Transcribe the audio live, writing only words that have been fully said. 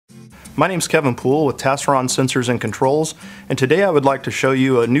My name is Kevin Poole with Tasseron Sensors and Controls, and today I would like to show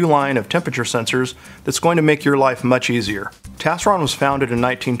you a new line of temperature sensors that's going to make your life much easier. Tasseron was founded in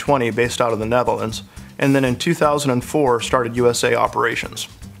 1920 based out of the Netherlands, and then in 2004 started USA operations.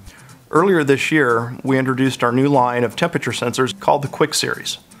 Earlier this year, we introduced our new line of temperature sensors called the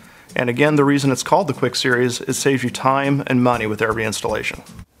QwikSeries. And again, the reason it's called the QwikSeries is it saves you time and money with every installation.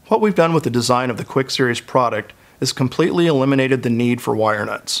 What we've done with the design of the QwikSeries product is completely eliminated the need for wire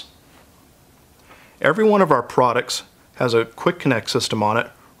nuts. Every one of our products has a quick connect system on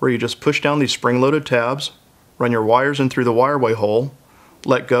it where you just push down these spring-loaded tabs, run your wires in through the wireway hole,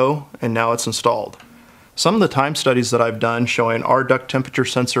 let go, and now it's installed. Some of the time studies that I've done showing our duct temperature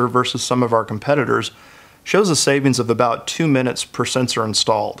sensor versus some of our competitors shows a savings of about 2 minutes per sensor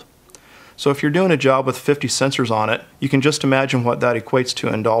installed. So if you're doing a job with 50 sensors on it, you can just imagine what that equates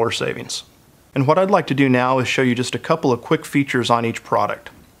to in dollar savings. And what I'd like to do now is show you just a couple of quick features on each product.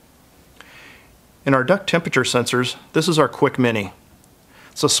 In our duct temperature sensors, this is our QwikMini.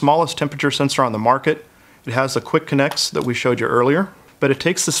 It's the smallest temperature sensor on the market. It has the quick connects that we showed you earlier, but it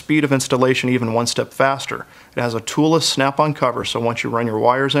takes the speed of installation even one step faster. It has a toolless snap-on cover, so once you run your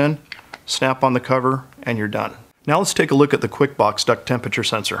wires in, snap on the cover, and you're done. Now let's take a look at the QwikBox duct temperature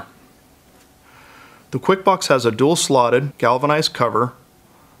sensor. The QwikBox has a dual-slotted galvanized cover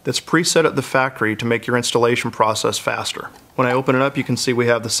that's preset at the factory to make your installation process faster. When I open it up, you can see we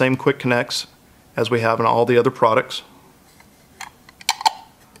have the same quick connects as we have in all the other products.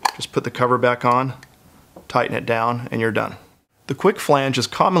 Just put the cover back on, tighten it down, and you're done. The QwikFlange is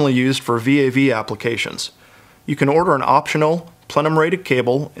commonly used for VAV applications. You can order an optional plenum-rated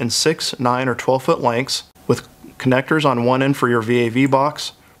cable in 6, 9, or 12-foot lengths with connectors on one end for your VAV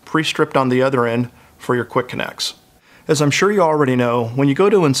box, pre-stripped on the other end for your quick connects. As I'm sure you already know, when you go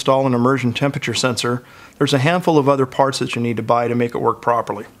to install an immersion temperature sensor, there's a handful of other parts that you need to buy to make it work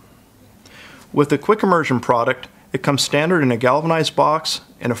properly. With the QwikImmersion product, it comes standard in a galvanized box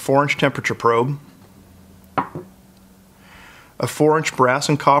and a 4-inch temperature probe, a 4-inch brass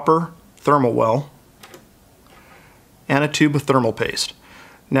and copper thermal well, and a tube of thermal paste.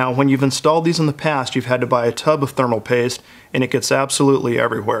 Now, when you've installed these in the past, you've had to buy a tub of thermal paste, and it gets absolutely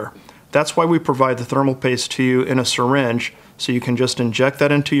everywhere. That's why we provide the thermal paste to you in a syringe, so you can just inject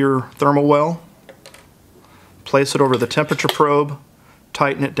that into your thermal well, place it over the temperature probe,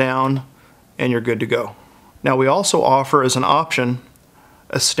 tighten it down, and you're good to go. Now, we also offer as an option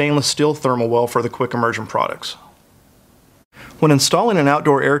a stainless steel thermal well for the QwikImmersion products. When installing an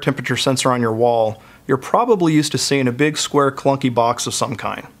outdoor air temperature sensor on your wall, you're probably used to seeing a big square clunky box of some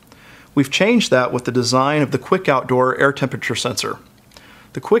kind. We've changed that with the design of the QwikOutdoor air temperature sensor.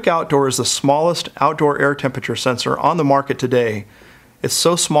 The QwikOutdoor is the smallest outdoor air temperature sensor on the market today. It's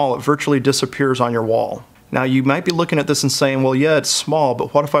so small it virtually disappears on your wall. Now, you might be looking at this and saying, well, yeah, it's small,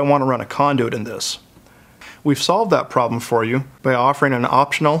 but what if I want to run a conduit in this? We've solved that problem for you by offering an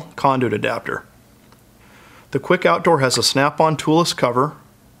optional conduit adapter. The QwikOutdoor has a snap-on toolless cover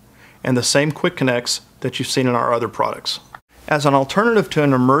and the same quick connects that you've seen in our other products. As an alternative to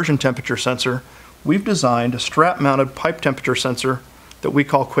an immersion temperature sensor, we've designed a strap-mounted pipe temperature sensor that we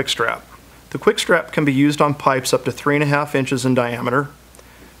call QwikStrap. The QwikStrap can be used on pipes up to 3.5 inches in diameter.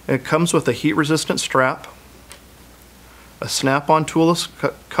 It comes with a heat-resistant strap, a snap-on toolless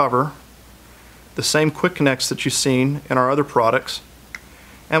cover, the same quick connects that you've seen in our other products,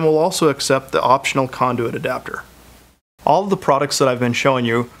 and will also accept the optional conduit adapter. All of the products that I've been showing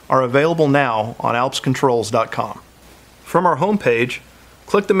you are available now on alpscontrols.com. From our homepage,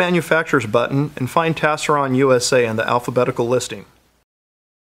 click the Manufacturers button and find Tasseron USA in the alphabetical listing.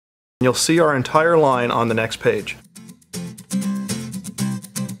 You'll see our entire line on the next page.